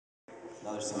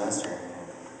Another semester.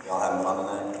 Y'all having fun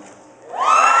tonight?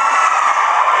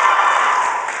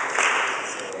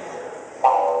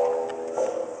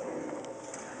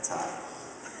 It's hot.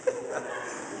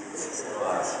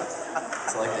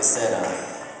 So like they said,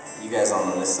 you guys all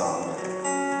know this song,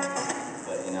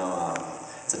 but you know,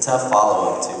 it's a tough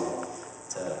follow-up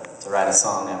to write a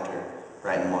song after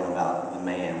writing one about the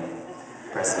man,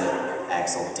 President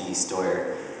Axel D.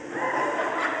 Steuer.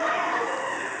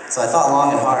 So I thought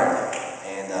long and hard,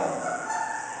 and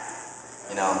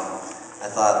you know, I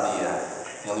thought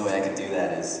the only way I could do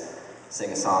that is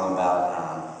sing a song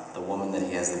about the woman that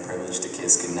he has the privilege to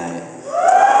kiss goodnight.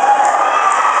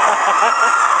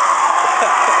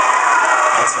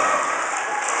 That's right.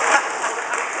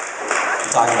 I'm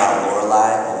talking about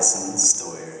Loreli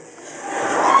Steuer. I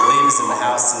believe is in the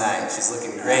house tonight. She's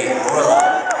looking great.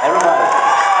 Loreli. Everybody.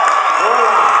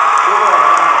 Loreli.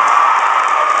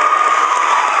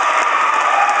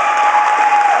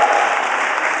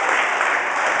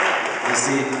 You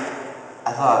see,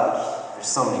 I thought there's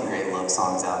so many great love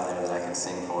songs out there that I could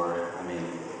sing for her. I mean,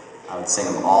 I would sing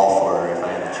them all for her if I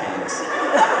had the chance.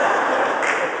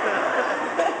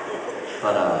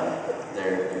 But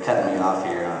they're cutting me off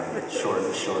here on a short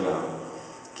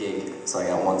gig, so I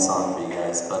got one song for you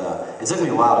guys. But it took me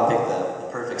a while to pick the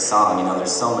perfect song. You know,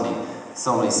 there's so many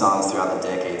songs throughout the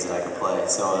decades that I could play.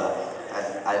 So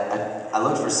I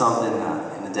looked for something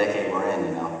in the decade we're in.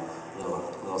 You know, a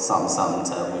little something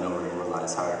to win over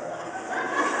Loreli's heart.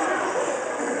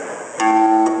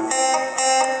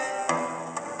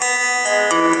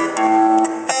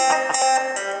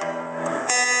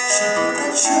 She put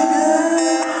that sugar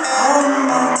on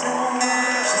my tongue.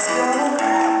 She's gonna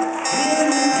give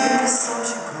me some.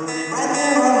 She put it right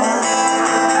there on my tongue.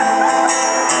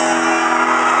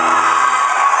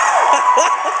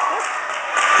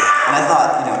 And I thought,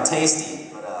 you know,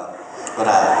 tasty, but I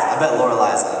bet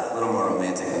Loreli's a little more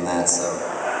romantic than that. So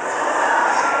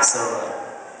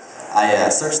I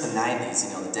searched the '90s,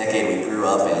 you know, the decade we grew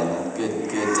up in. Good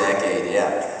decade, yeah.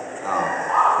 I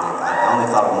only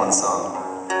thought of one song.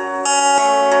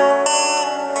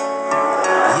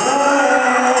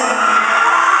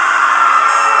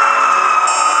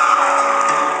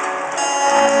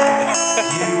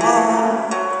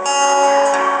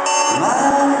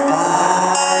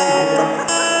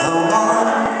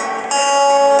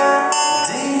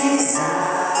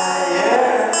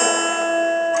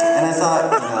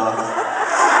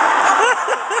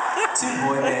 Too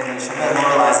boy bandish. I bet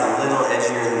Loreli's a little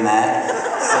edgier than that.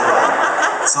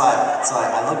 So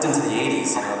I looked into the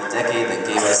 '80s, you know, the decade that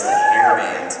gave us the hair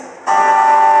band.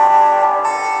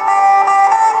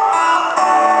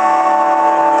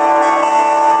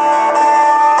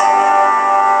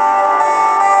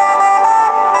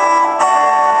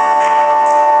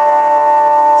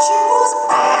 She was a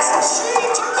boss, she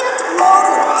to get the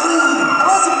water clean.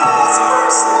 Was a boss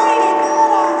first lady that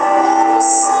I've ever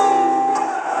seen.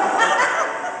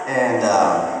 And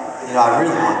you know, I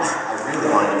really wanted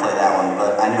to play that one,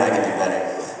 but I knew I could do better.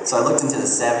 So I looked into the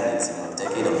 '70s, you know,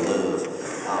 decade of love,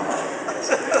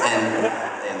 and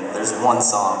there's one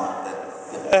song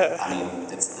that I mean,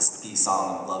 it's the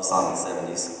song, love song of the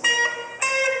 '70s.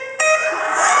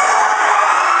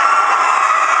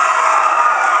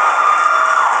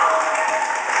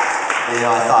 But, you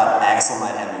know, I thought Axel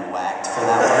might have me whacked for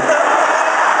that one.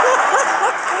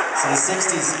 So the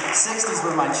 '60s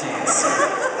were my chance,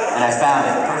 and I found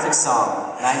it. Perfect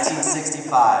song,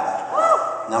 1965,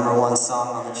 #1 song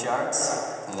on the charts.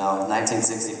 You know,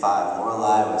 1965.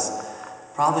 Loreli was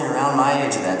probably around my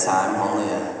age at that time, only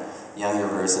a younger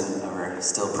version of her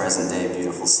still present day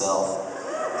beautiful self.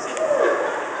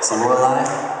 So Loreli,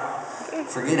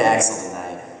 forget Axel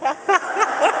tonight,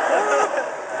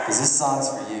 because this song's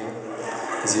for you,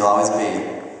 because you'll always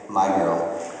be my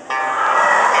girl.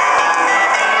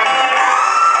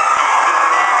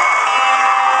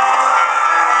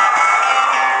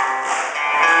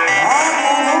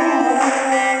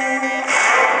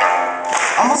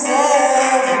 Almost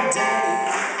every day,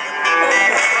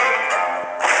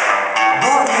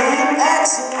 but when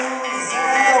Axel was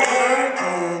out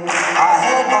working, I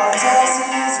had my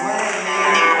taxis waiting.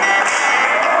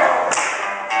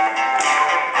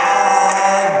 I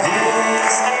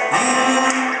guess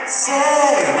you'd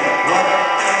say, what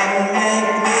can make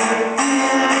me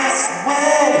feel this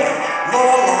way?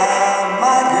 Loreli,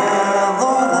 my girl,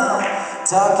 Loreli,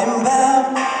 talking about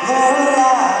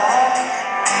Loreli.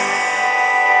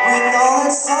 With all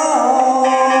its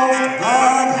soft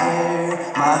blonde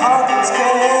hair, my heart goes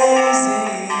crazy.